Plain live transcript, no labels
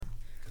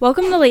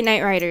Welcome to Late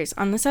Night Riders.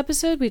 On this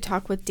episode, we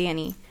talk with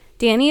Danny.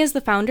 Danny is the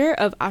founder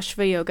of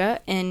Ashva Yoga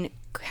in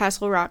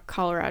Castle Rock,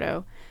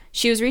 Colorado.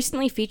 She was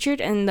recently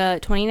featured in the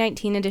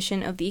 2019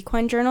 edition of the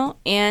Equine Journal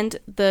and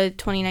the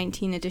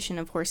 2019 edition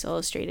of Horse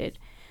Illustrated.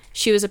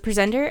 She was a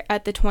presenter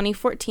at the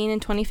 2014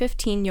 and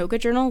 2015 Yoga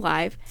Journal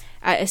Live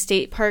at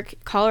Estate Park,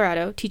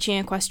 Colorado, teaching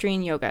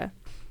equestrian yoga.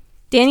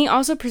 Danny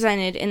also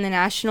presented in the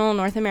National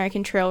North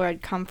American Trail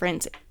Ride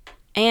Conference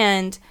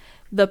and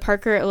the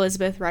Parker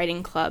Elizabeth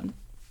Riding Club.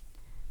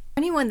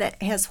 Anyone that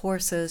has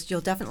horses,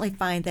 you'll definitely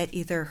find that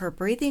either her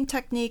breathing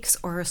techniques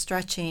or her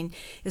stretching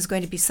is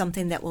going to be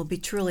something that will be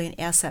truly an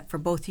asset for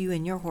both you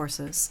and your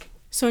horses.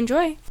 So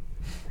enjoy.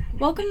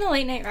 Welcome to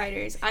Late Night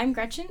Riders. I'm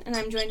Gretchen, and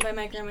I'm joined by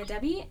my grandma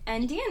Debbie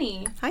and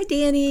Danny. Hi,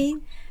 Danny.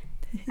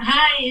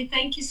 Hi,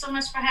 thank you so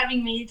much for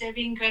having me,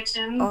 Debbie and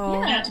Gretchen.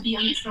 Glad to be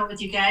on the show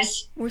with you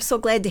guys. We're so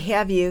glad to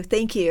have you.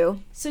 Thank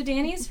you. So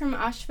Danny is from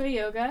Ashva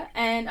Yoga,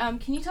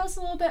 and can you tell us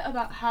a little bit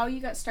about how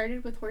you got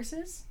started with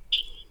horses?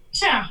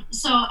 Sure.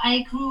 So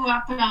I grew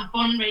up,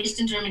 born and raised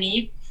in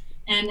Germany,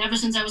 and ever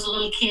since I was a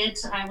little kid,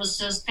 I was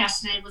just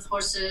fascinated with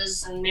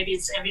horses, and maybe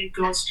it's every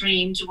girl's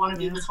dream to want to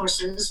be with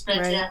horses.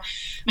 But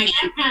my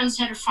grandparents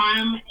had a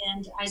farm,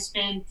 and I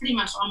spent pretty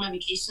much all my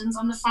vacations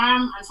on the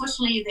farm.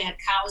 Unfortunately, they had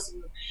cows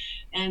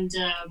and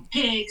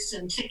pigs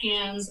and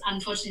chickens.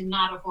 Unfortunately,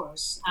 not a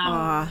horse.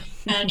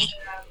 But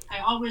I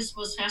always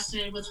was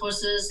fascinated with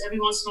horses. Every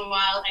once in a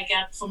while,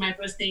 for my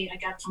birthday, I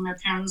got from my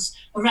parents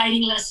a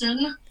riding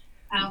lesson.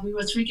 We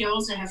were three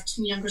girls. I have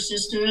two younger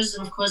sisters.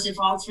 And of course, if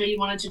all three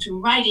wanted to do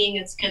riding,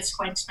 it gets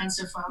quite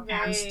expensive for our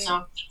parents. Right.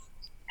 So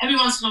every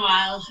once in a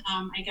while,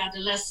 I got a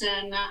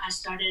lesson. I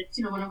started,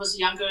 when I was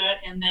younger.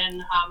 And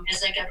then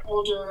as I got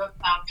older,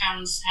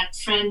 parents had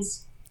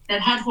friends that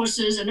had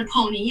horses and a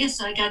pony.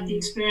 So I got the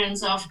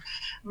experience of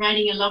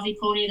riding a lovely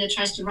pony that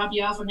tries to rub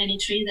you off on any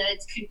tree that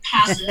it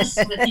passes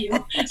with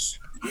you.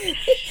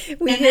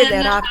 We hear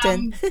that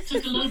often.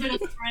 Took a little bit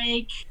of a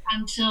break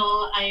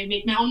until I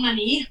made my own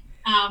money.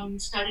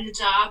 Started a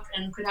job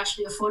and could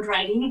actually afford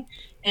riding,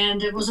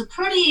 and it was a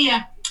pretty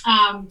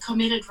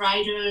committed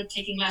rider,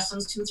 taking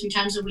lessons 2-3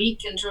 times a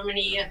week. In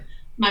Germany,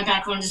 my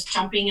background is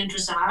jumping and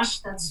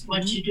dressage. That's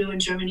what you do in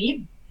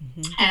Germany,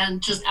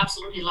 and just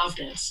absolutely loved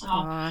it. So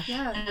that's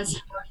how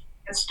I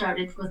got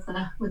started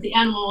with the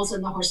animals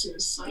and the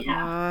horses.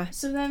 So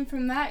So then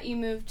from that you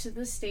moved to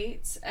the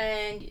States,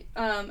 and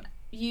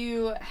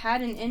you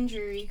had an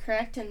injury,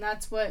 correct? And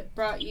that's what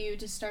brought you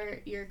to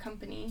start your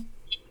company.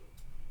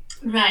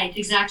 Right,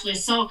 exactly.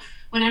 So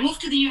when I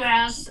moved to the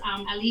U.S.,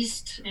 at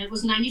least it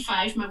was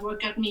 95, my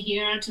work got me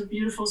here to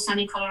beautiful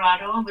sunny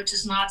Colorado, which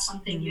is not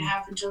something you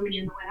have in Germany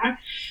in the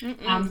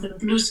winter. The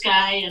blue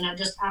sky, and I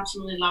just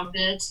absolutely loved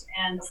it.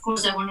 And of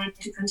course, I wanted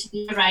to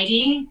continue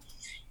riding.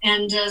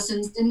 And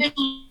since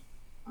initially,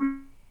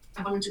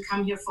 I wanted to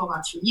come here for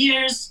about 3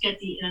 years, get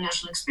the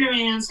international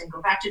experience, and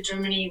go back to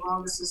Germany.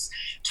 Well, this is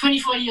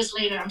 24 years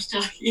later, I'm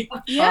still here.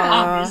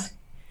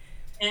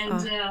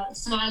 And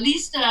so I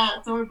leased a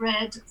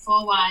thoroughbred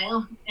for a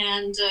while.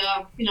 And,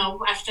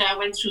 after I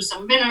went through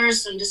some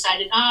winters and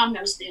decided, I'm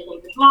going to stay a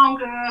little bit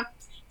longer,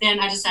 then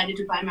I decided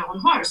to buy my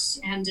own horse.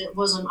 And it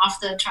was an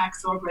off-the-track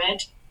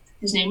thoroughbred.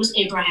 His name was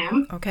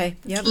Abraham. Okay,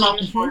 yep.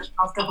 Loved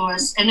the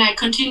horse. And I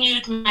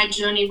continued my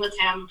journey with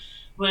him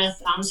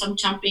with some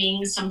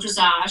jumping, some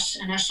dressage,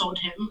 and I showed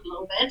him a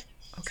little bit.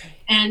 Okay.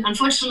 And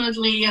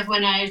unfortunately,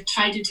 when I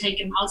tried to take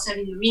him outside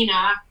of the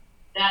arena,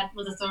 that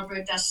with a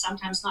thoroughbred does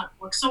sometimes not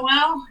work so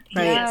well.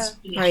 Right.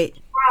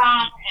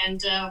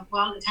 And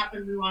it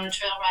happened. We were on a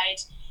trail ride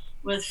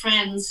with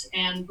friends,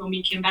 and when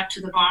we came back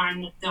to the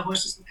barn, the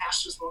horses and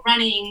pastures were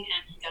running,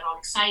 and he got all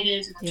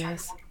excited, and I tried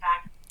to walk him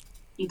back.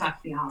 He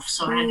backed me off.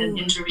 So I had an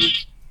injury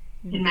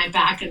in my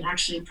back and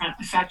actually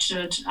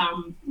fractured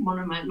one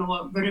of my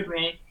lower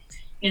vertebrae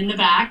in the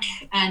back.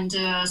 And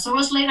so I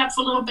was laid up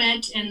for a little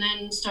bit, and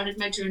then started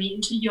my journey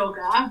into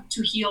yoga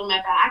to heal my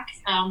back.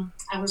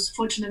 I was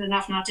fortunate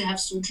enough not to have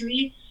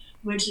surgery,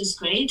 which is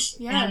great.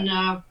 And,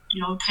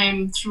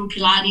 came through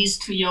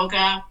Pilates to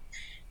yoga,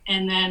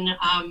 and then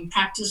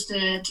practiced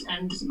it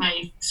and did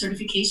my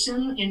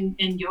certification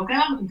in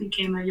yoga and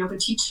became a yoga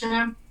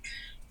teacher,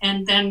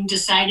 and then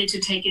decided to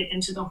take it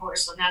into the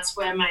horse. And that's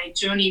where my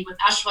journey with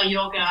Ashva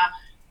Yoga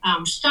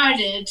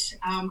started.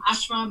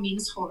 Ashva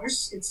means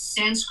horse. It's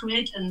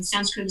Sanskrit, and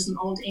Sanskrit is an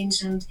old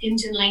ancient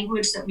Indian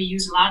language that we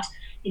use a lot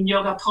in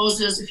yoga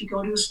poses. If you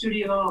go to a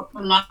studio,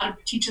 a lot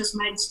of teachers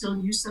might still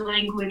use the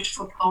language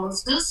for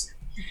poses.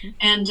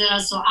 And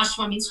so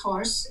Ashva means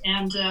horse.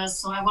 And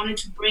so I wanted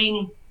to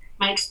bring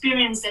my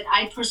experience that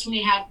I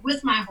personally had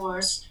with my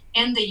horse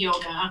and the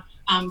yoga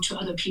to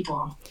other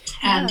people.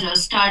 And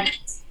started.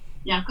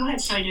 Yeah, go ahead.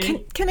 Sorry,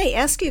 Jerry. Can I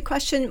ask you a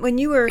question? When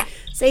you were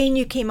saying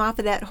you came off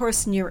of that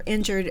horse and you were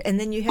injured, and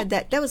then you had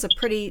that was a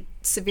pretty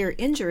severe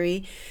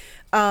injury.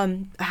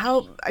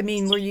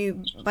 were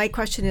you, my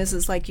question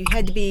is like you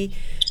had to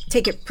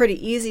take it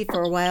pretty easy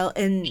for a while,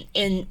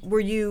 and were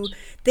you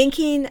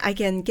thinking, I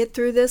can get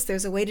through this,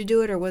 there's a way to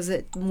do it, or was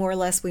it more or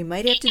less we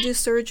might have to do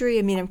surgery?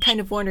 I mean, I'm kind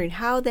of wondering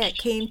how that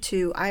came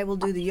to, I will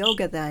do the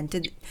yoga then.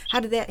 How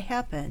did that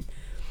happen?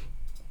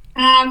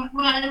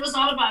 Well, it was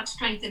all about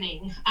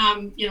strengthening.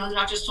 The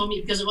doctors told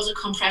me because it was a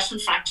compression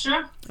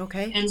fracture.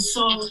 Okay. And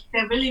so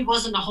there really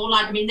wasn't a whole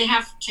lot. I mean, they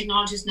have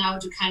technologies now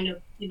to kind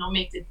of,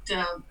 make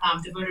the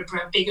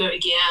vertebra bigger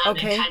again.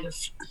 Okay. And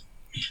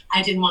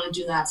I didn't want to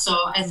do that. So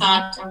I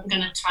thought I'm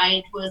going to try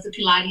it with the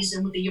Pilates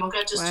and with the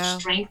yoga just to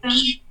strengthen.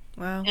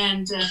 Wow.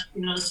 And,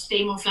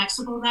 stay more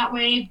flexible that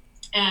way.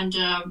 And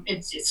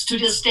it's to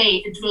this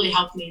day, it really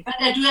helped me. But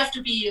I do have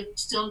to be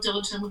still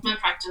diligent with my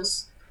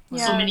practice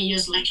so many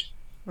years later.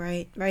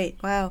 Right.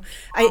 Wow.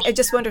 I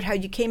just wondered how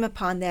you came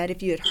upon that.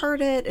 If you had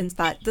heard it and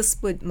thought this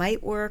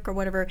might work or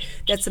whatever,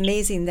 that's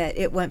amazing that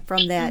it went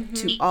from that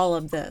to all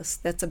of this.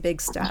 That's a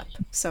big step.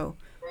 So,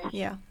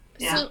 yeah.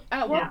 So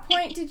at what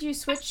point did you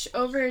switch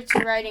over to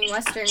riding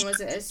Western?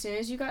 Was it as soon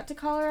as you got to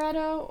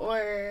Colorado,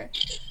 or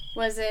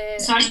was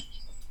it... Sorry?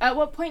 At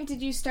what point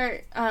did you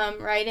start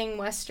riding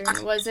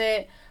Western? Was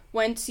it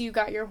once you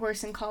got your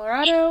horse in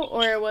Colorado,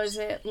 or was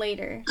it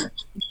later?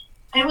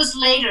 It was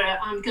later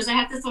because I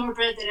had the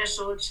thoroughbred that I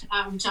showed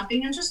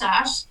jumping and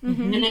dressage.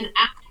 And then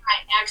after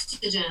my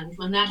accident,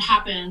 when that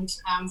happened,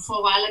 for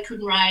a while I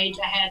couldn't ride.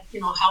 I had,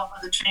 help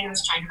other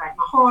trainers trying to ride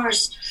my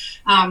horse.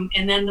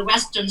 And then the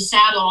Western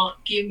saddle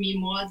gave me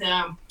more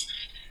the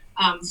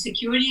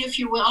security, if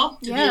you will,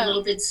 to be a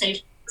little bit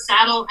safe.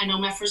 Saddle. I know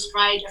my first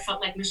ride, I felt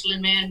like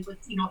Michelin Man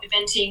with,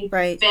 eventing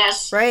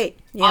vest. Right.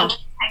 Yeah.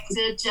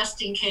 Protected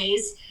just in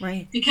case.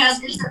 Right. Because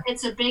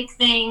it's a big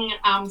thing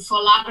for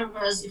a lot of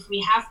us. If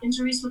we have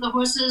injuries with the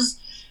horses,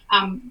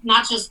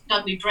 not just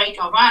that we break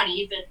our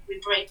body, but we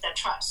break that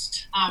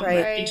trust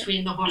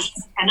between the horse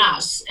and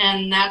us.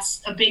 And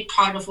that's a big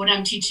part of what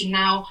I'm teaching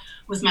now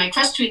with my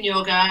equestrian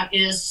yoga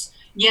is,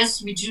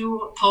 yes, we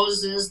do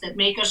poses that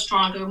make us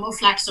stronger, more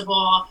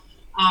flexible,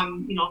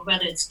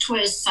 whether it's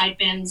twists, side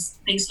bends,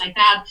 things like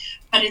that.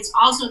 But it's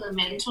also the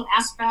mental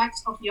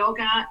aspect of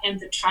yoga and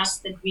the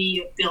trust that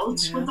we build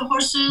with the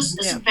horses,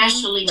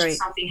 especially when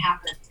something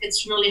happens.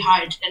 It's really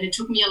hard. And it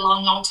took me a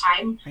long, long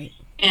time. Right.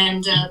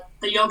 And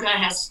the yoga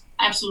has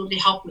absolutely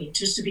helped me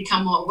just to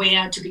become more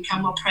aware, to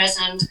become more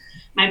present.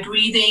 My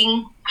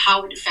breathing,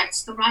 how it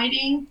affects the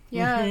riding,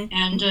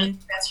 and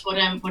that's what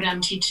I'm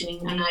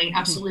teaching, and I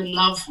absolutely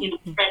love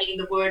spreading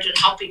the word and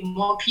helping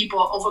more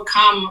people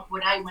overcome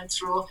what I went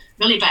through.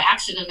 Really by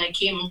accident, I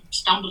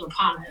stumbled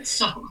upon it.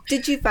 So,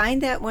 did you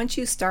find that once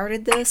you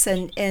started this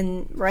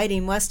and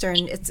riding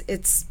Western,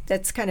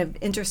 that's kind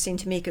of interesting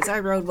to me because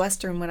I rode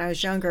Western when I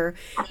was younger,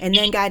 and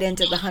then got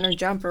into the hunter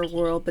jumper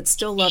world, but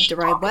still love to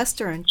ride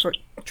Western for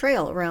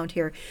trail around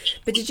here.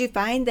 But did you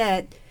find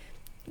that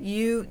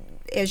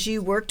as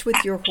you worked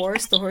with your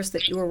horse, the horse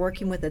that you were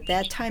working with at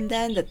that time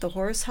then, that the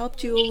horse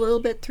helped you a little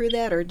bit through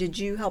that, or did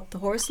you help the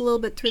horse a little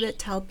bit through that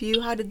to help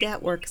you? How did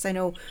that work? Because I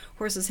know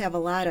horses have a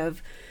lot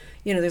of,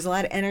 there's a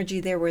lot of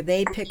energy there where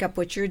they pick up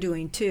what you're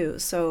doing too.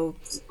 So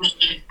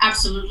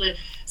absolutely.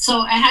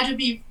 So I had to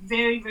be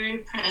very, very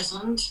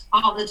present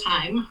all the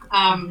time.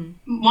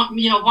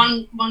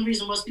 One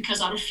reason was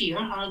because out of fear,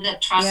 out of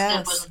that trust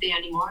that wasn't there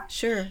anymore.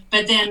 Sure.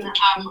 But then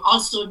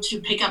also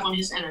to pick up on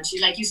his energy.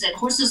 Like you said,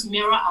 horses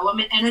mirror our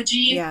energy.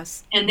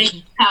 Yes. And they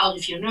can tell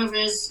if you're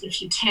nervous,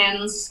 if you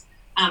tense,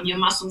 your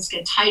muscles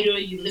get tighter,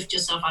 you lift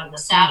yourself out of the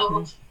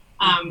saddle.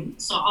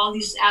 So all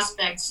these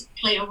aspects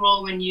play a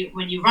role when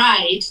you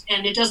ride,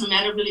 and it doesn't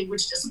matter really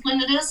which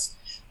discipline it is.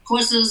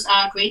 Horses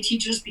are great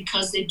teachers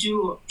because they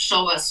do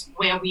show us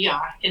where we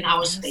are in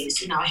our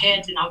space, in our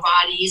head, in our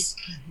bodies.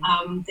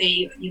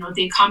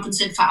 They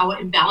compensate for our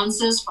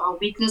imbalances, for our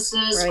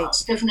weaknesses, for our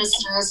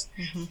stiffnesses.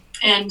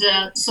 And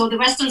so the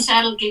Western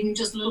saddle gave me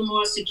just a little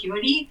more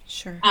security.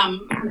 Sure.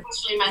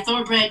 Unfortunately, my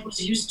thoroughbred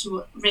was used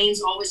to reins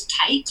always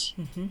tight.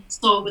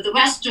 So with the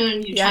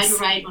Western, you try to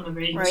ride on a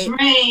very loose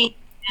rein.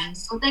 And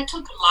so that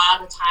took a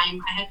lot of time.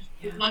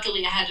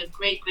 Luckily, I had a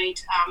great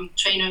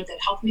trainer that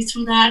helped me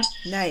through that.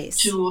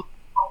 Nice. To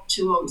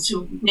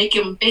make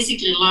him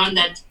basically learn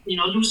that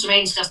loose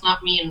reins does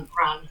not mean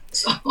run.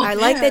 So I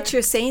like that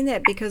you're saying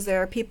that because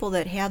there are people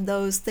that have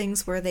those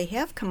things where they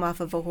have come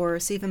off of a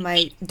horse. Even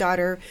my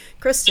daughter,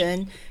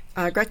 Kristen,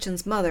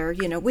 Gretchen's mother,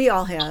 we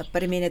all have,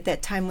 but I mean at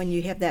that time when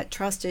you have that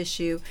trust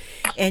issue,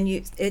 and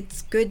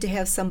it's good to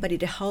have somebody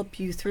to help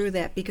you through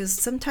that, because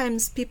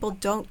sometimes people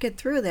don't get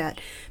through that.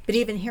 But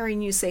even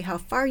hearing you say how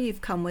far you've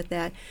come with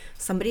that,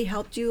 somebody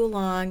helped you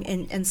along,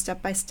 and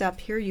step by step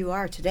here you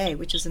are today,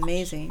 which is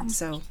amazing.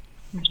 So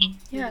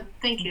yeah,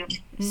 thank you.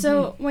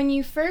 So when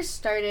you first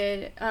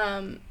started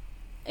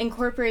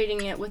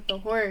incorporating it with the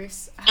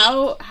horse,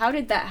 how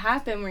did that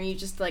happen? Were you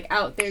just like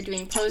out there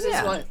doing poses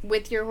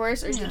with your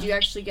horse, or did you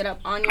actually get up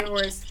on your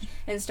horse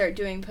and start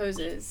doing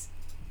poses?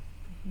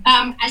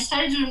 I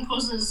started doing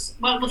poses.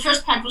 Well, the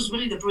first part was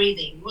really the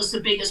breathing was the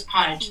biggest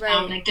part.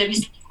 Like Debbie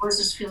said,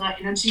 horses feel our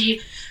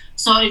energy.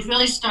 So it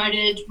really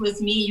started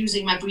with me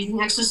using my breathing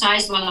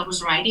exercise while I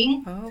was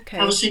riding. Oh, okay.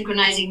 I was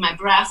synchronizing my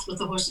breath with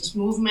the horse's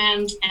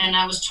movement, and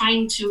I was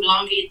trying to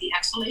elongate the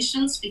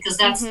exhalations, because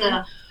that's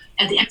the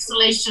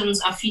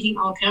exhalations are feeding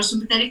our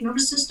parasympathetic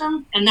nervous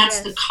system, and that's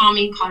the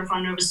calming part of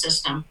our nervous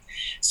system.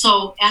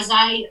 So as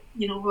I,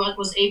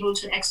 was able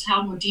to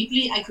exhale more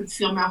deeply, I could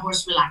feel my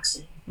horse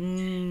relaxing.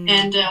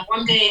 And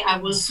one day I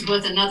was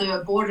with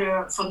another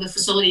boarder from the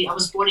facility I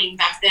was boarding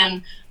back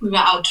then. We were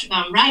out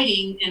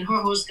riding, and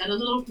her horse got a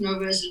little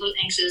nervous, a little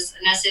anxious.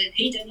 And I said,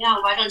 "Hey,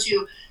 Danielle, why don't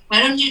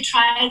you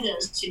try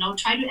this?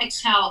 Try to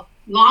exhale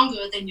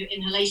longer than your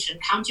inhalation.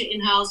 Count your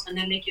inhales and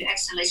then make your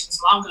exhalations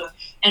longer."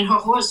 And her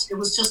horse, it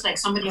was just like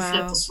somebody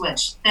flipped the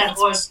switch. That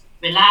horse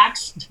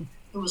relaxed.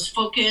 It was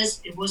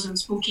focused. It wasn't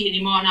spooky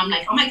anymore. And I'm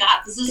like, oh my God,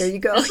 this is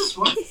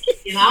working.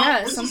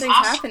 Yeah, this something's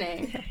awesome.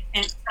 happening.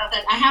 And so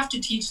that I have to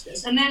teach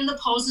this. And then the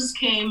poses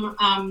came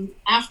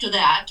after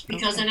that,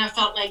 because then I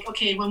felt like,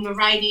 okay, when we're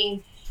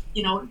riding,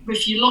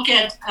 if you look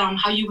at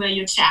how you wear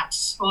your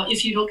chaps, or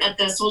if you look at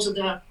the soles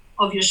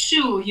of your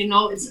shoe,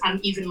 it's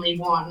unevenly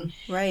worn.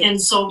 Right.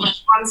 And so when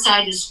one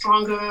side is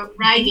stronger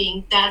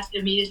riding, that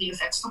immediately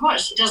affects the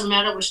horse. It doesn't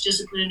matter which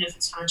discipline, if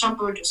it's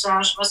jumper,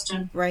 dressage,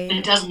 Western,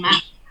 it doesn't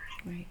matter.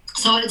 Right.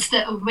 So it's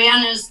the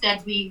awareness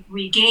that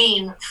we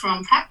gain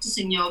from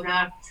practicing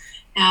yoga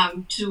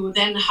to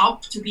then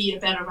help to be a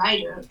better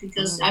rider,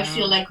 because I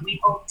feel like we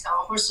owe it to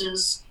our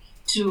horses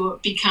to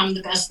become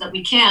the best that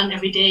we can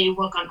every day,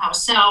 work on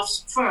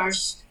ourselves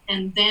first,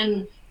 and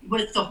then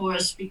with the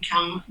horse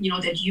become,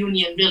 that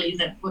union, really,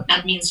 what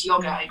that means,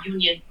 yoga, a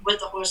union with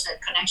the horse, that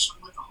connection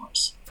with the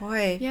horse.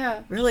 Boy,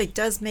 really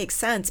does make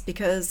sense,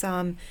 because,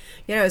 I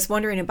was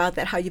wondering about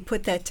that, how you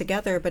put that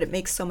together, but it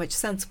makes so much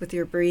sense with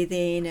your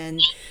breathing and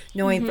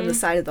knowing from the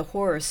side of the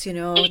horse,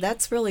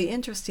 that's really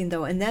interesting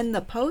though. And then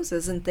the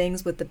poses and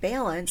things with the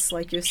balance,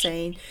 like you're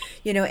saying,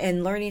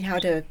 and learning how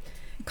to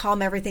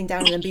calm everything down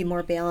and then be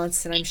more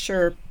balanced. And I'm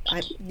sure,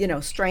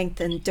 strength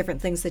and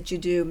different things that you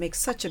do makes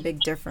such a big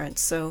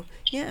difference. So,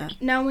 yeah.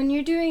 Now, when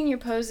you're doing your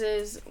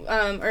poses,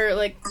 or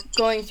like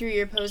going through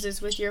your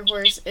poses with your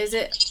horse, is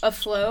it a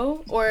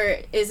flow, or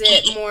is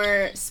it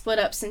more split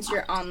up since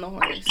you're on the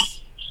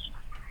horse?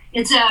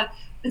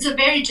 It's a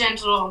very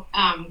gentle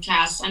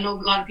class. I know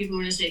a lot of people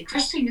want to say,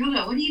 Equestrian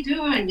yoga, what are you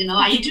doing?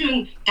 Are you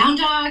doing down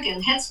dog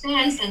and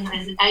headstands? And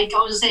I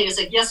always say, it's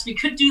like, yes, we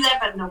could do that,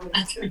 but no, we're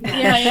not doing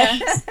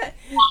that.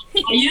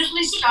 I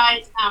usually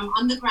start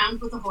on the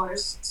ground with the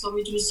horse. So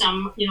we do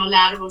some,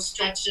 lateral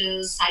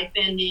stretches, side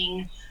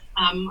bending.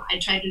 I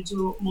try to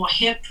do more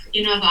hip,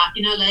 inner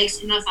legs,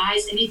 inner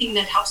thighs, anything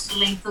that helps to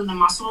lengthen the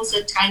muscles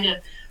that kind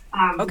of,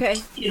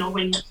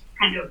 when you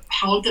kind of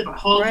hold the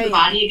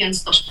body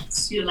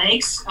against your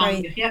legs,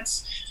 your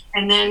hips.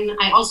 And then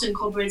I also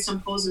incorporate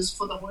some poses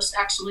for the horse.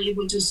 Actually,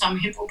 we'll do some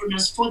hip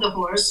openers for the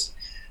horse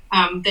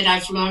that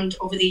I've learned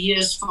over the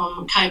years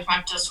from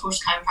chiropractors, horse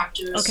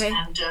chiropractors,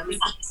 and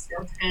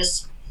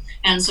therapists.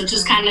 And so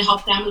just kind of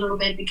help them a little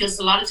bit, because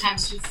a lot of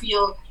times you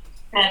feel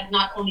that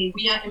not only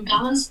we are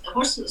imbalanced, the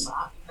horses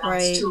are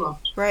imbalanced too.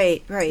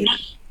 Right.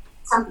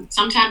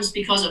 Sometimes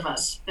because of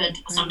us, but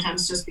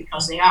sometimes just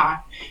because they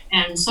are.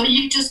 And so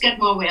you just get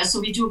more aware. So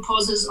we do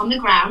poses on the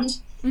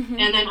ground, and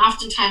then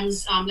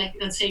oftentimes, like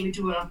let's say we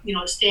do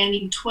a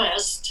standing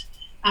twist,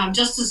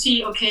 just to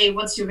see, okay,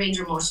 what's your range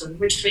of motion?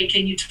 Which way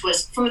can you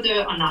twist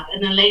further or not?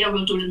 And then later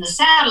we'll do it in the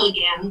saddle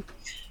again,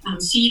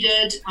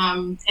 seated,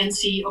 and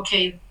see,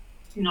 okay,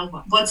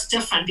 what's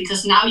different,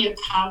 because now your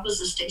pelvis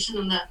is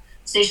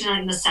stationary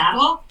in the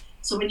saddle.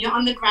 So when you're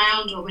on the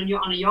ground or when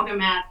you're on a yoga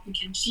mat, you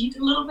can cheat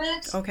a little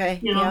bit.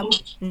 You don't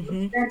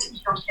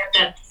get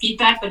that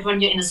feedback. But when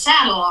you're in a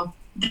saddle,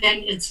 then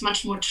it's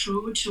much more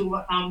true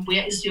to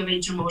where is your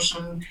range of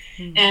motion.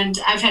 And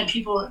I've had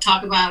people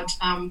talk about,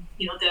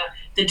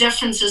 the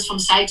differences from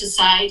side to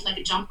side, like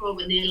a jumper,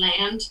 when they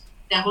land,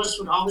 their horse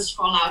would always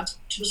fall out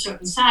to a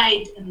certain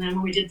side. And then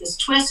when we did this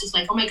twist, it's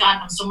like, oh my God,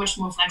 I'm so much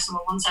more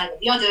flexible one side or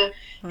the other.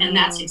 And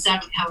that's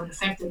exactly how it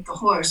affected the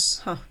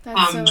horse.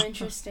 That's so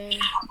interesting.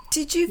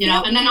 Did you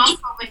and then also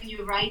when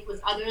you ride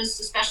with others,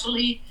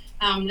 especially,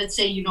 let's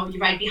say, you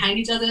ride behind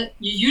each other,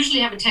 you usually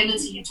have a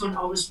tendency to turn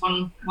always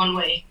one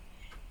way.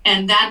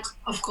 And that,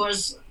 of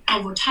course,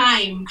 over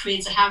time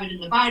creates a habit in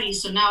the body.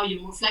 So now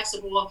you're more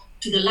flexible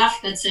to the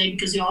left, let's say,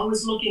 because you're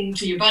always looking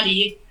to your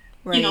buddy,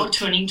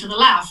 turning to the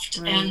left.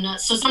 And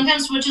so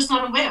sometimes we're just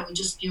not aware. We're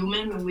just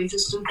human and we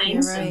just do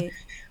things. And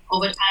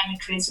over time,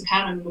 it creates a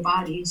pattern in the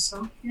body.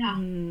 So, yeah.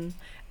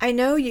 I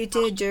know you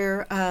did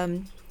your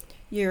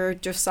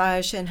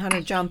dressage and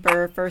hunter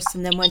jumper first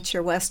and then went to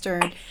your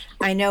Western.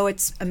 I know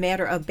it's a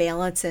matter of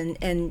balance and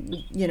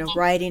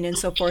riding and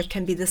so forth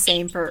can be the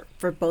same for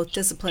both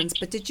disciplines.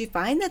 But did you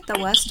find that the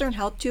Western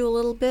helped you a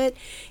little bit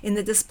in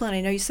the discipline?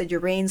 I know you said your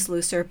reine's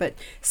looser, but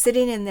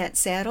sitting in that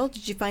saddle,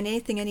 did you find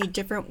anything any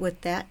different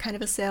with that kind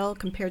of a saddle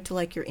compared to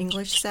like your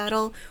English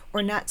saddle,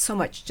 or not so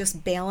much,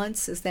 just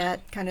balance? Is that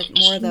kind of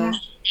more the...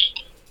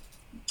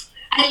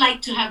 I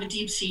like to have a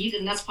deep seat,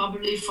 and that's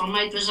probably from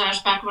my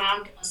dressage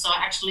background. So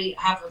I actually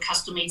have a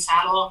custom-made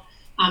saddle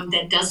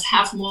that does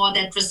have more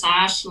that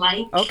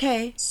dressage-like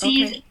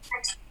seat. Okay.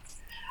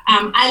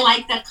 I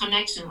like that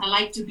connection. I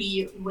like to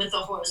be with the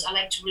horse. I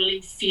like to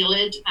really feel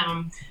it.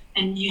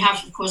 And you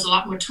have, of course, a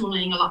lot more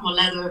tooling, a lot more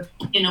leather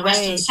in a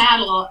Western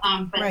saddle.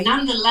 But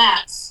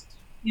nonetheless,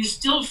 you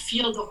still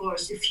feel the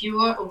horse. If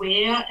you're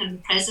aware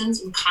and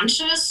present and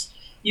conscious,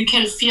 you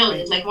can feel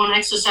it. Like one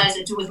exercise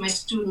I do with my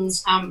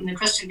students in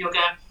equestrian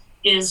yoga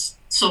is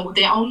so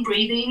their own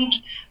breathing,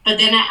 but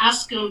then I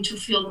ask them to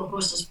feel the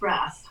horse's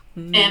breath.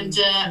 And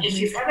if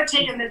you've ever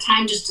taken the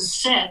time just to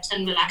sit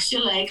and relax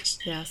your legs,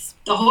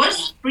 the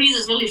horse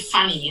breathes really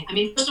funny. I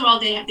mean, first of all,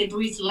 they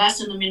breathe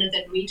less in a minute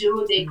than we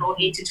do. They go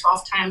 8 to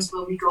 12 times,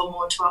 where we go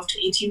more 12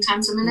 to 18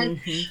 times a minute.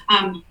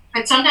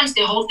 But sometimes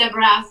they hold their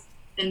breath,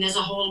 then there's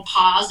a whole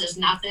pause, there's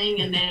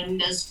nothing, and then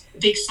there's a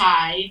big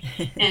sigh.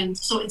 And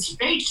so it's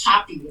very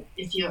choppy,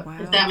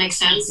 if that makes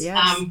sense,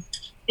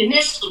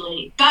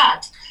 initially.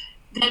 But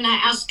then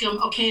I ask them,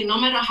 okay, no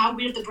matter how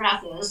weird the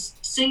breath is,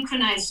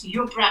 synchronize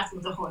your breath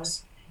with the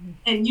horse.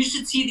 And you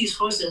should see these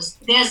horses.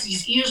 There's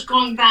these ears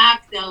going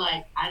back. They're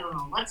like, I don't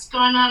know what's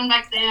going on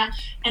back there.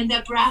 And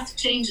their breath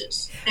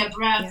changes. Their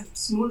breath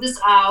smoothes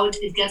out.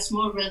 It gets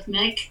more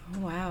rhythmic. Oh,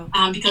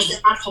 wow. Because they're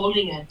not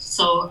holding it.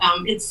 So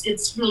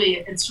it's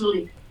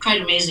really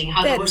quite amazing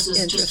how the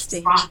horses just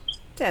rock.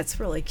 That's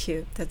really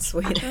cute. That's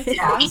sweet. That's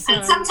awesome.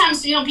 And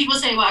sometimes, people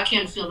say, well, I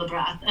can't feel the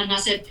breath. And I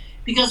said,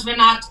 because we're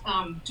not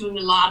doing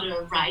a lot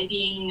of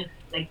riding,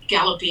 like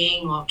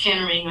galloping or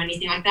cantering or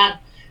anything like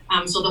that.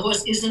 So the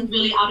horse isn't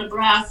really out of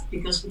breath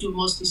because we do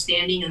mostly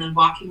standing and then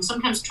walking,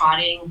 sometimes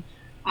trotting.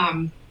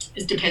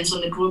 It depends on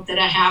the group that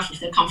I have,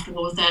 if they're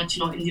comfortable with that,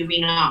 in the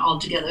arena all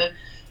together.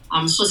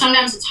 So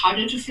sometimes it's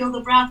harder to feel the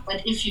breath,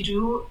 but if you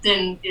do,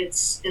 then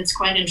it's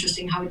quite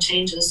interesting how it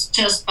changes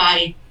just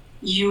by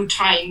you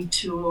trying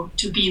to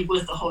be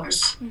with the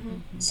horse.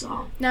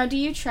 So now, do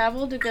you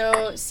travel to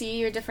go see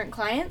your different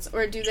clients,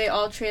 or do they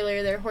all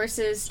trailer their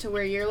horses to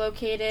where you're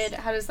located?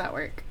 How does that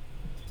work?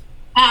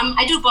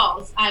 I do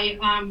both.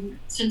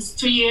 Since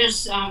 3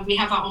 years, we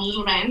have our own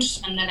little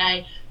ranch, and then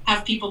I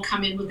have people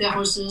come in with their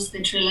horses,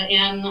 they trailer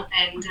in,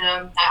 and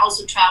I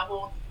also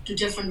travel to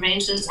different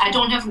ranches. I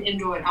don't have an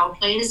indoor at our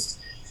place,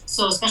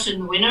 so especially in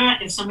the winter,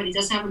 if somebody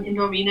does have an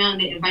indoor arena and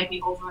they invite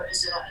me over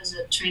as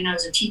a trainer,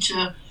 as a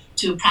teacher,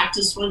 to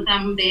practice with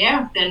them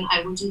there, then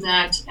I will do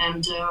that.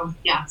 And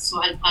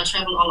so I'll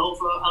travel all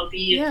over. I'll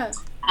be in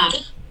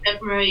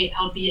February,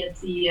 I'll be at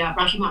the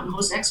Rocky Mountain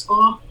Horse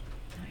Expo.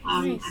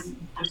 Nice.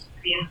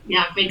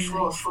 I'm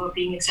grateful for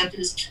being accepted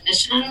as a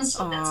clinician.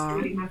 So that's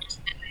really my first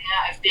time.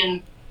 I've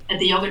been at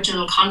the Yoga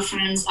Journal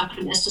conference up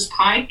in Estes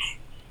Park,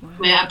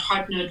 where I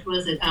partnered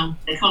with it.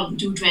 They call it the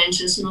dude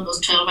ranches,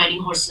 those trail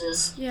riding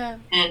horses.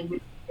 And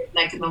we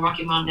like in the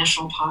Rocky Mountain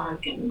National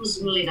Park, and it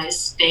was a really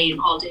nice day, an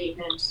all-day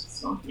event.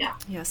 So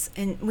Yes,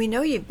 and we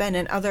know you've been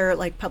in other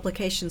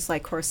publications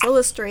like Horse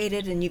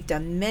Illustrated, and you've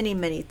done many,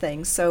 many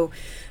things. So,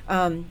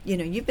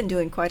 you've been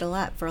doing quite a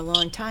lot for a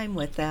long time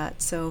with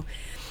that. So,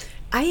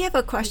 I have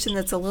a question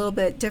that's a little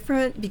bit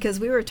different because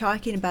we were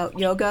talking about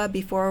yoga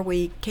before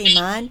we came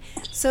on.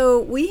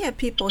 So we have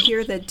people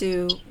here that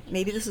do,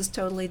 maybe this is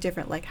totally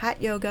different, like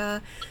hot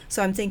yoga.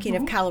 So I'm thinking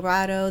of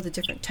Colorado, the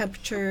different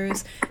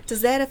temperatures.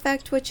 Does that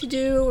affect what you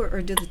do,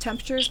 or do the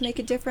temperatures make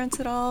a difference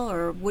at all?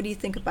 Or what do you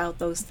think about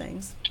those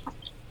things?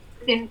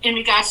 In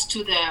regards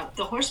to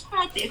the horse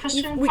part, the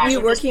equestrian part?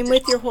 You're working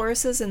with your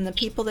horses and the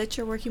people that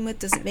you're working with,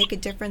 does it make a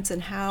difference in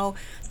how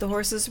the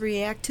horses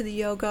react to the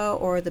yoga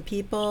or the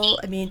people?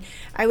 I mean,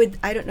 I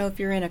don't know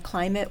if you're in a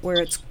climate where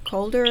it's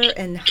colder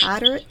and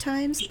hotter at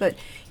times, but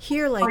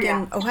here,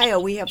 in Ohio,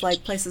 we have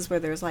places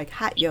where there's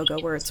hot yoga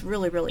where it's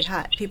really, really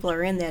hot. People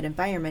are in that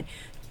environment.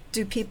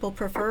 Do people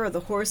prefer the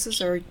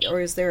horses, or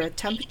is there a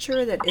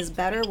temperature that is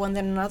better one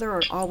than another, or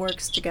it all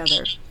works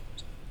together?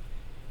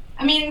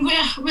 I mean,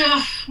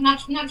 we're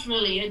not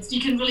really. You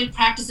can really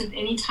practice at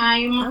any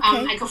time.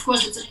 Okay. Of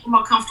course, it's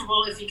more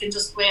comfortable if you can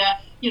just wear,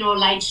 a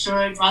light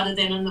shirt rather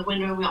than in the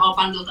winter we're all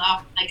bundled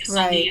up. Like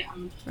Sunday,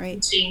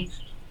 teaching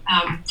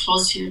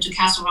close to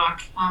Castle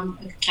Rock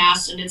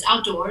class, and it's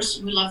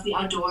outdoors. We love the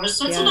outdoors,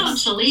 so it's a little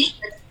chilly.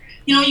 But,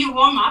 you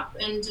warm up,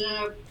 and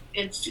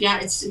we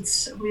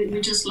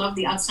just love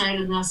the outside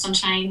and the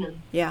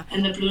sunshine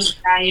and the blue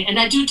sky. And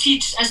I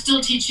still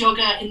teach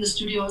yoga in the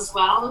studio as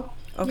well.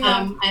 Okay.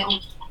 I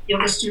own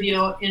yoga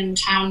studio in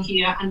town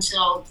here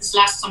until this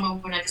last summer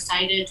when I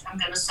decided I'm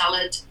going to sell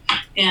it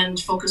and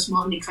focus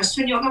more on the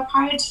equestrian yoga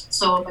part.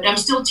 So, but I'm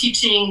still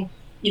teaching,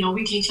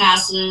 weekly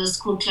classes,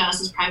 group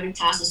classes, private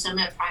classes,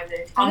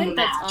 semi-private on the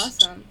mat.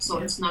 That's awesome. So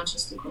it's not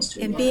just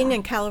equestrian And yoga. being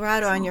in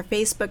Colorado, on your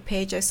Facebook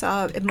page, I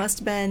saw it must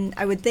have been,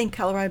 I would think,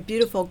 Colorado,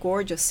 beautiful,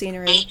 gorgeous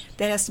scenery.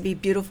 That has to be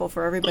beautiful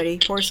for everybody.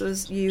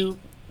 Horses,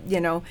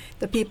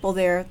 the people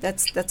there,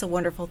 that's a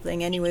wonderful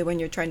thing anyway when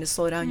you're trying to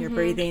slow down your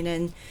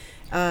breathing.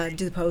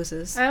 do the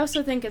poses. I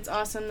also think it's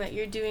awesome that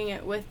you're doing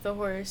it with the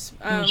horse.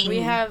 We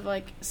have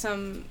like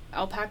some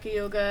alpaca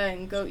yoga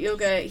and goat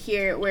yoga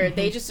here where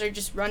they just are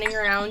just running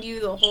around you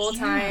the whole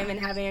time and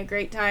having a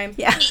great time.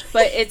 Yeah.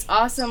 But it's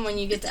awesome when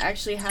you get to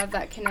actually have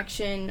that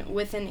connection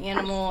with an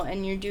animal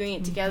and you're doing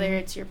it together.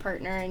 It's your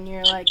partner and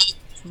you're like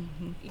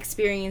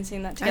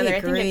experiencing that together.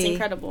 I think it's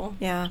incredible.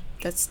 Yeah,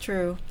 that's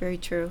true. Very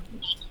true.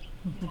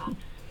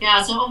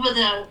 Yeah, so over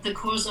the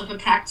course of a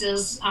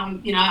practice,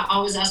 I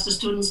always ask the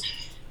students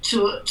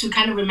to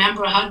kind of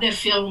remember how they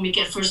feel when we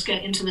first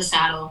get into the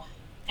saddle.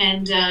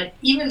 And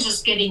even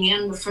just getting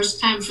in the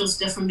first time feels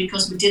different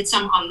because we did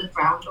some on the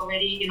ground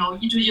already.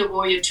 You do your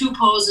warrior 2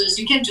 poses.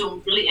 You can do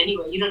them really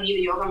anywhere. You don't need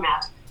a yoga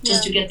mat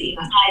just to get the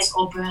eyes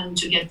open,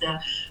 to get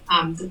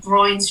the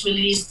groins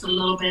released a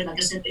little bit. Like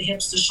I said, the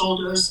hips, the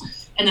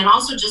shoulders. And then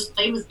also just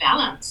play with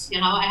balance.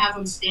 I have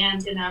them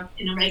stand in a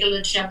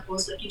regular chair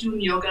pose like you do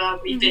in yoga,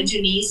 where you bend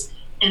your knees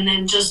and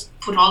then just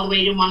put all the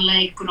weight in one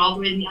leg, put all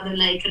the weight in the other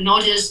leg, and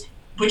notice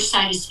which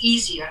side is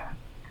easier,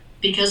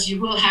 because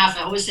you will have,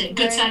 I always say, a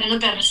good side and a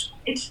better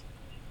side.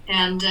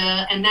 And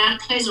that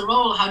plays a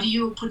role. How do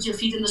you put your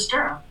feet in the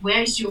stirrup?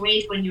 Where is your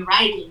weight when you're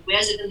riding? Where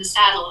is it in the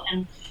saddle?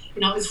 And,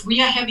 if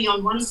we are heavy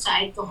on one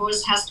side, the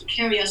horse has to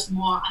carry us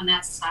more on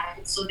that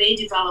side. So they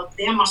develop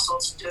their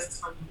muscles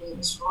differently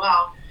as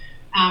well.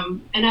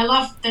 And I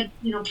love that,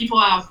 people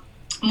are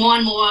more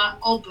and more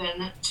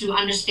open to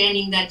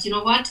understanding that,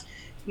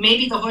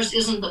 maybe the horse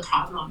isn't the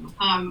problem.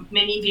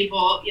 Many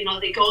people,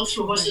 they go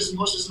through horses and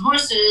horses and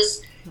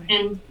horses.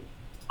 And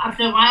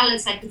after a while,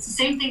 it's the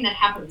same thing that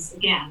happens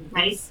again,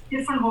 right?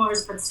 Different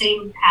horse, but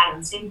same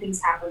pattern, same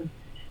things happen.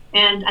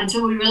 And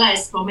until we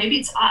realize, well, maybe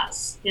it's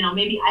us,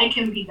 maybe I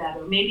can be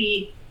better.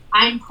 Maybe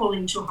I'm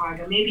pulling too hard,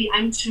 or maybe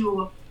I'm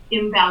too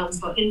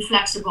imbalanced or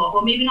inflexible,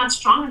 or maybe not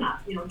strong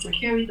enough, to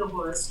carry the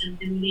horse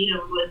and lead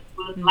them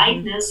with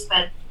lightness,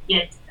 but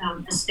yet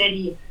a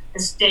steady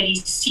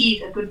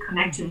seat, a good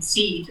connected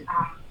seat.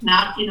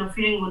 Not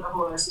interfering with the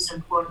horse is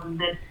important.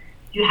 That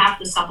you have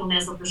the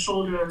suppleness of the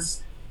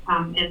shoulders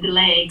and the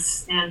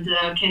legs, and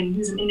can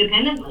use them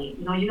independently.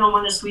 You don't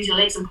want to squeeze your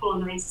legs and pull on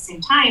the reins at the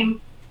same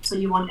time. So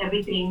you want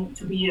everything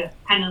to be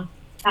kind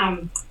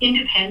of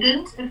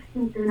independent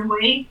in a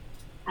way.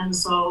 And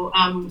so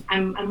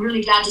I'm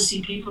really glad to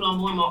see people are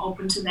more and more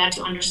open to that,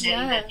 to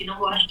understanding that,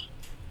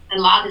 a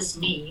lot is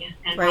me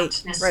and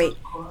not necessarily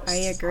the horse. I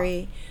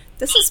agree.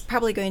 This is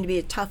probably going to be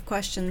a tough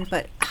question,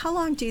 but how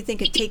long do you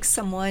think it takes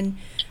someone,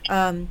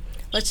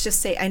 let's just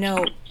say, I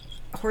know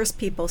horse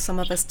people, some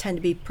of us tend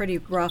to be pretty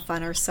rough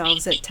on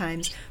ourselves at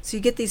times. So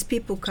you get these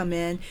people come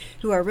in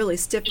who are really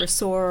stiff or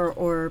sore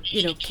or,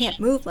 can't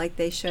move like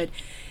they should.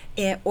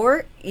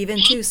 Or even,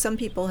 too, some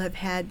people have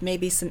had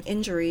maybe some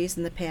injuries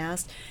in the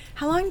past.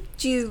 How long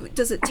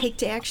does it take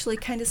to actually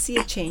kind of see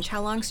a change?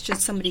 How long should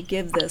somebody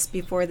give this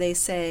before they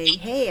say,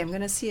 hey, I'm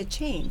going to see a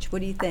change? What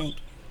do you think?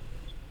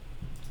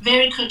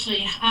 Very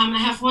quickly. I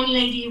have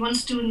one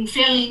student,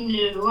 fairly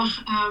new,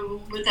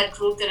 with that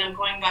group that I'm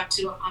going back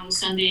to on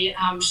Sunday.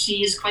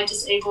 She is quite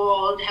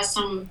disabled, has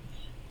some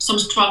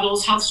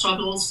struggles, health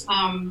struggles.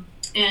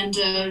 And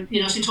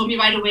she told me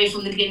right away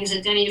from the beginning,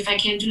 said, Danny, if I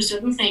can't do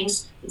certain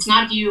things, it's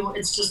not you,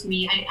 it's just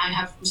me. I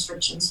have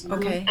restrictions.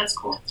 Okay. That's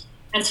cool.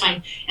 That's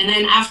fine. And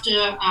then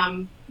after,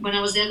 when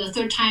I was there the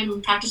 3rd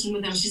time practicing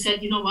with them, she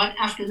said, you know what,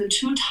 after the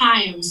 2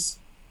 times,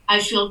 I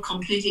feel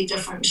completely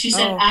different. She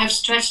said, I have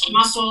stretched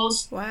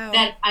muscles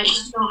that I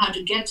didn't know how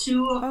to get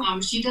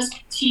to. She does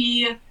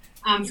PT,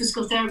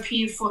 physical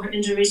therapy for her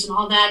injuries and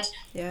all that.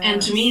 Yes.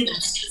 And to me,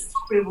 that's just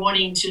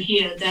rewarding to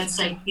hear. That's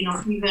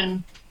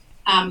even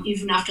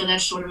after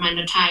that short amount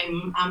of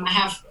time. I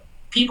have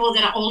people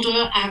that are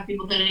older. I have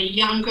people that are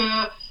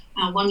younger.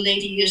 One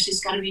lady,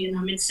 she's got to be in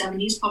her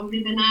mid-70s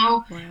probably by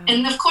now. Wow.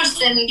 And of course,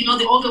 then,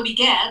 the older we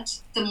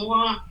get, the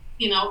more,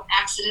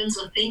 accidents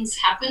or things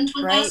happen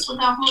with us,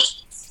 with our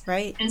horses.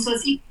 Right. And so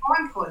it's even more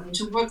important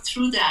to work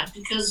through that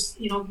because,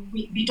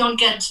 we don't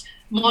get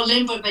more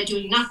limber by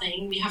doing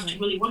nothing. We have to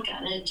really work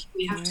at it.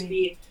 We have to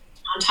be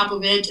on top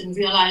of it and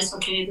realize,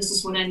 okay, this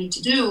is what I need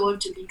to do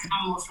to become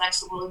more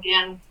flexible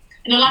again.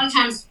 And a lot of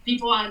times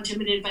people are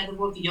intimidated by the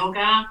word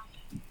yoga.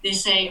 They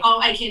say, oh,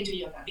 I can't do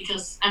yoga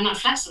because I'm not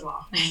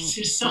flexible.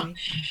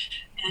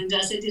 And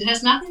I said, it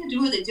has nothing to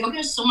do with it. Yoga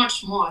is so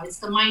much more. It's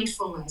the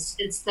mindfulness.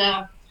 It's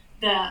the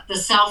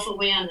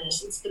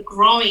self-awareness. It's the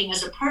growing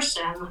as a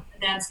person.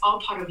 That's all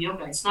part of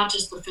yoga. It's not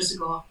just the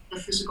physical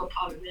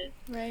part of it.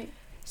 Right.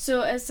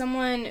 So as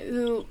someone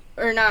who,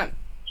 or not,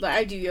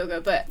 I do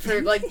yoga, but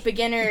for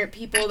beginner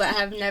people that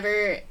have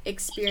never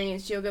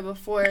experienced yoga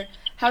before,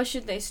 how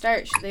should they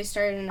start? Should they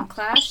start in a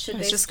class? Should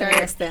they start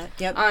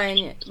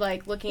on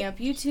looking up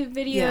YouTube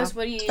videos? Yeah.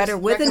 What do you better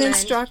with recommend? An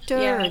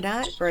instructor or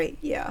not? Right.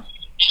 Yeah.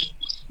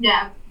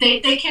 Yeah,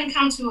 they can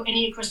come to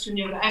any equestrian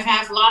yoga. I've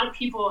had a lot of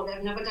people that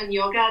have never done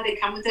yoga. They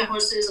come with their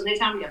horses and they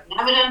tell me, I've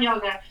never done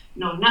yoga,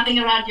 know nothing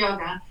about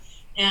yoga,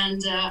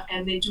 and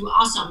they do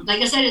awesome.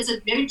 Like I said, it's a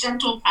very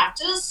gentle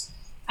practice.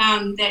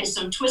 There is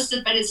some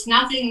twisted, but it's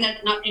nothing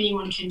that not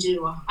anyone can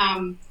do.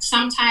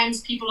 Sometimes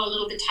people are a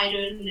little bit tighter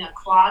in their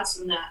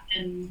quads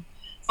and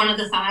front of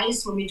the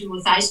thighs when we do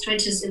thigh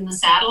stretches in the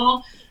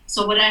saddle.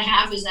 So what I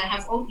have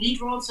old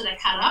lead ropes that I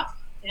cut up,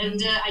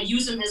 and I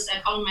use them as, I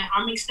call them my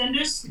arm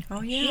extenders.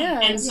 Oh, yeah.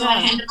 And so I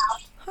hand them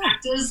out to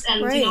practice,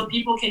 and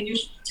people can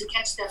use it to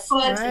catch their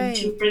foot and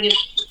to bring it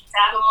to the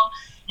saddle.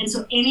 And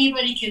so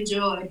anybody can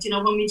do it.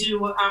 When we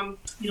do,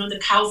 the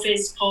cow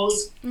face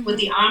pose with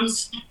the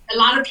arms, a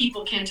lot of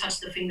people can't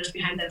touch their fingers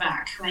behind their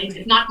back,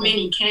 right? Not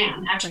many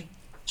can,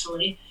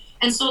 actually.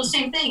 And so the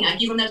same thing, I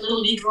give them that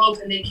little lead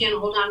rope and they can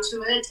hold on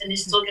to it and they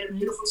still get a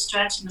beautiful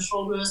stretch in the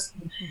shoulders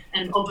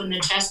and open their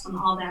chest and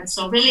all that.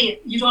 So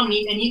really, you don't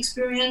need any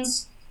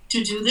experience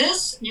to do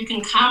this. You can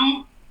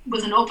come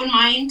with an open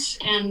mind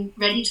and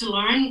ready to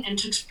learn and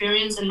to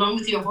experience and learn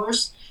with your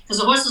horse. Because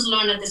the horses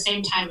learn at the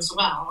same time as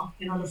well.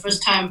 The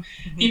first time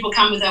people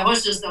come with their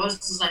horses, the horse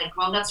is like,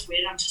 well, that's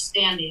weird. I'm just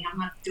standing. I'm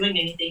not doing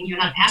anything. You're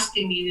not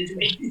asking me to do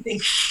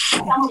anything.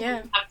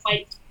 I'm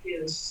quite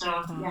confused.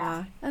 So,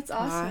 yeah. That's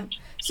awesome.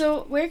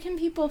 So where can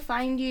people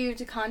find you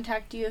to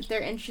contact you if they're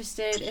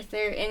interested, if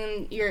they're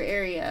in your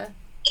area?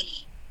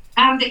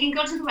 They can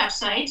go to the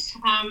website,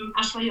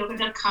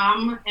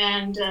 ashvayoga.com,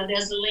 and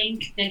there's a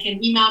link. They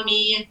can email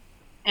me,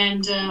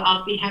 and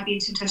I'll be happy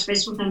to touch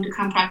base with them to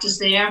come practice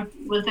there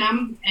with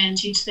them and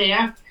teach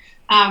there.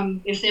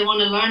 If they want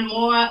to learn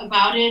more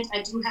about it,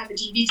 I do have a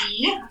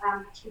DVD.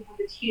 I actually have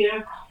it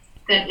here.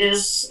 That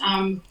is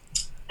a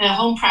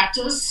home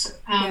practice,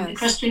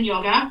 Equestrian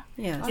yoga.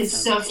 Yeah,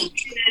 it's a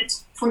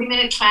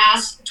 40-minute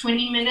class.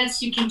 20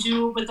 minutes you can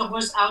do with the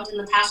horse out in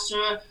the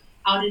pasture,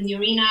 out in the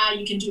arena.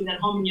 You can do it at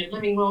home in your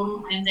living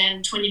room, and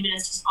then 20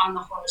 minutes is on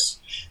the horse.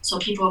 So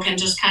people can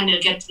just kind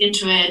of get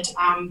into it,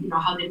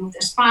 how they move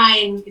their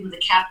spine, the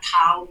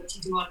cat-cow, what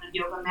to do on the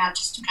yoga mat,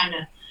 just to kind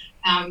of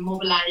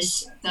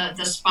mobilize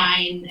the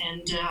spine,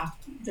 and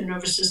the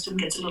nervous system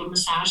gets a little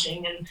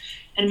massaging.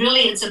 And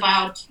really it's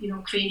about,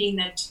 creating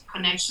that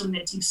connection,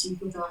 that deep sleep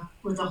with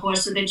the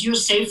horse, so that you're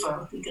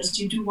safer, because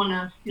you do want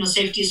to,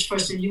 safety is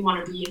first, and you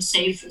want to be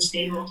safe and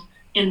stable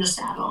in the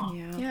saddle.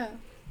 Yeah.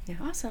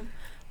 Awesome.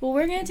 Well,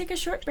 we're going to take a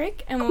short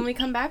break, and when we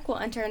come back, we'll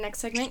enter our next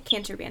segment,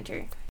 Canter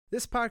Banter.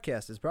 This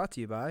podcast is brought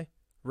to you by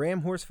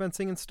Ram Horse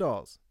Fencing and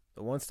Stalls,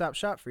 the one-stop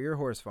shop for your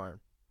horse farm.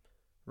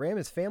 Ram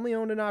is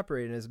family-owned and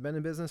operated and has been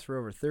in business for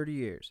over 30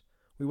 years.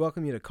 We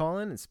welcome you to call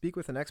in and speak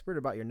with an expert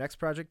about your next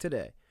project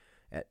today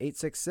at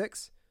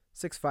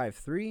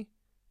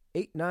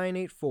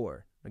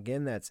 866-653-8984.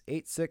 Again, that's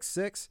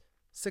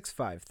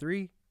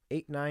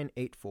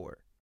 866-653-8984.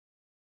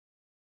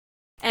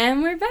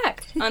 And we're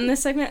back. On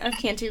this segment of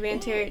Canter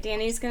Banter,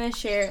 Danny's going to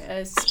share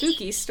a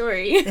spooky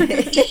story.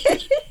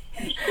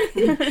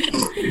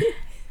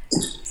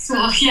 So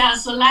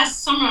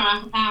last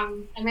summer,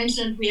 I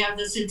mentioned we have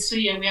this in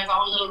Suya. We have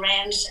our own little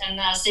ranch, and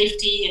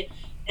safety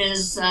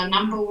is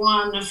number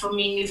one for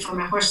me, for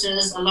my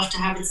horses. I love to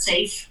have it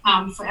safe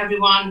for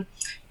everyone.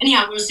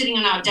 Anyhow, we were sitting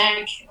on our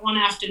deck one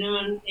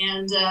afternoon,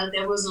 and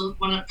there was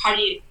one of those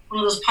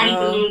party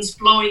balloons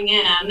blowing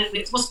in.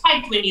 It was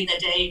quite windy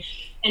that day.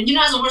 And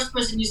as a horse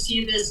person, you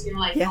see this, you're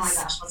like, oh my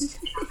gosh, what's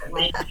going to happen,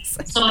 right?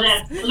 So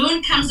that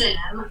balloon comes in,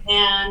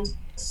 and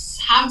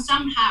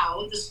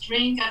somehow the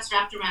string got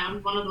wrapped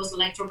around one of those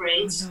electro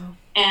braids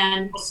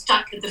and was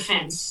stuck at the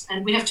fence.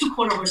 And we have 2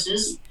 quarter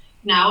horses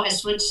now. I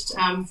switched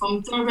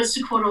from thoroughbreds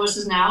to quarter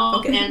horses now.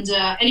 Okay. And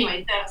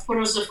anyway, the quarter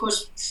horses, of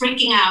course,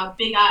 freaking out,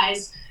 big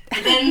eyes.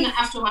 And then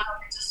after a while,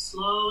 they just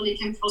slowly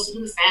came closer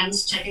to the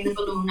fence, checking the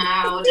balloon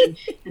out,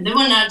 and they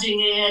were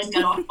nudging it,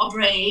 got all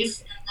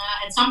brave.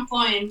 And at some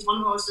point, one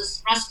of the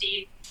horses,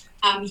 Rusty,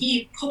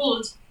 he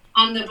pulled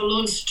on the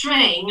balloon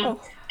string,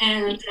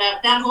 and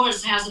that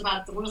horse has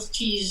about the worst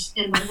teeth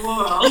in the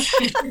world.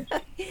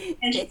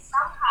 And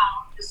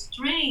somehow the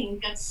string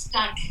got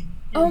stuck in his teeth.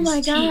 Oh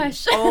my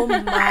gosh. Oh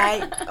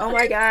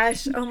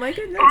my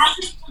goodness. Has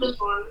his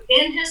balloon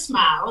in his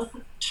mouth,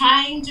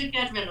 trying to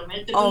get rid of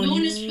it. The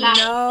balloon is flat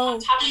on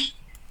top of his.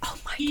 Oh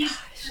my gosh.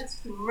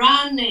 He's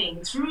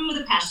running through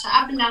the pasture,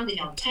 up and down the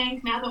hill.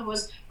 Tank, my other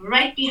horse,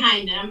 right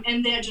behind him,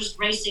 and they're just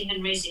racing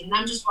and racing. And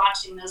I'm just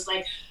watching this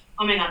like,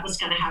 oh my God, what's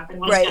going to happen?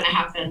 What's going to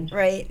happen?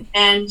 Right.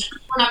 And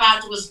one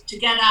about was to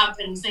get up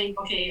and think,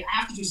 okay, I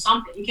have to do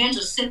something. You can't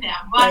just sit there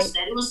and watch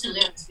that. It was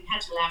hilarious. We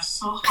had to laugh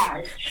so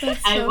hard.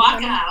 I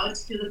walk out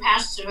to the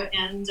pasture,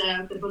 and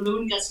the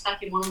balloon got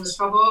stuck in one of the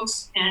scrub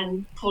oaks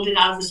and pulled it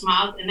out of his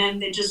mouth. And then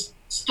they just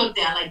stood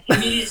there, like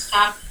immediate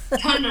stop,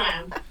 turned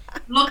around,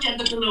 looked at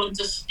the balloon,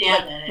 just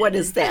stared at it. What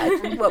is that?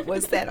 What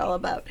was that all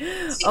about?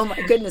 Oh my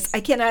goodness.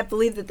 I cannot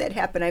believe that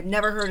happened. I've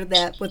never heard of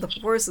that with a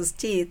horse's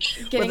teeth,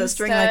 getting with a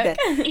string stuck. like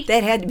that.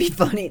 That had to be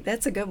funny.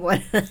 That's a good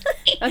one.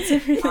 That's a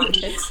really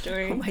good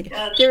story. Oh my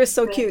God. They were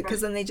so cute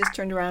because then they just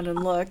turned around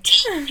and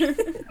looked. And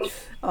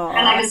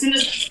like as soon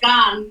as it's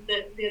gone,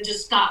 they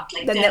just stopped.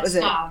 Like then that was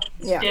stopped.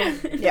 Yeah. Then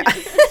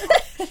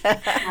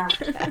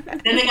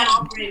they got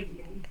all brave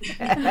again.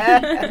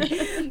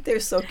 They're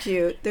so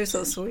cute. They're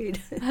so sweet.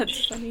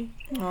 That's funny.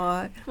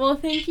 Aww. Well,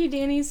 thank you,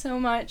 Danny, so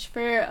much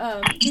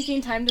for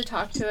taking time to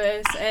talk to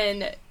us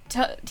and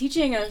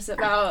teaching us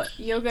about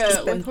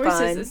yoga with horses.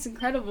 Fun. It's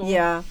incredible.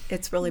 Yeah,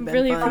 it's really been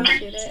really fun.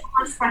 Appreciate it.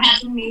 Thanks for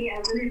having me. I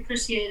really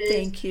appreciate it.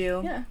 Thank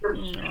you. Yeah.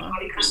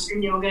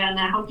 Equestrian yoga, and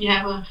I hope you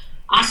have an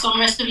awesome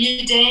rest of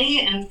your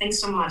day, and thanks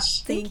so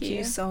much. Thank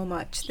you so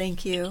much.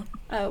 Thank you.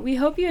 We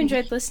hope you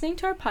enjoyed listening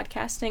to our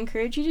podcast and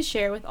encourage you to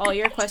share with all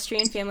your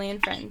equestrian family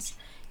and friends.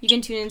 You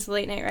can tune into the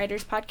Late Night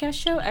Riders podcast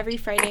show every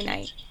Friday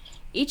night.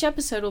 Each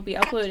episode will be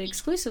uploaded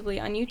exclusively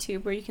on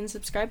YouTube, where you can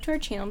subscribe to our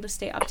channel to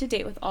stay up to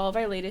date with all of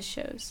our latest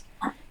shows.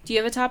 Do you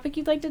have a topic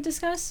you'd like to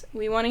discuss?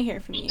 We want to hear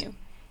from you.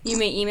 You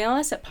may email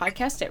us at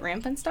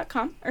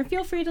podcast@ramfence.com or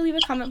feel free to leave a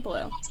comment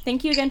below.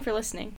 Thank you again for listening.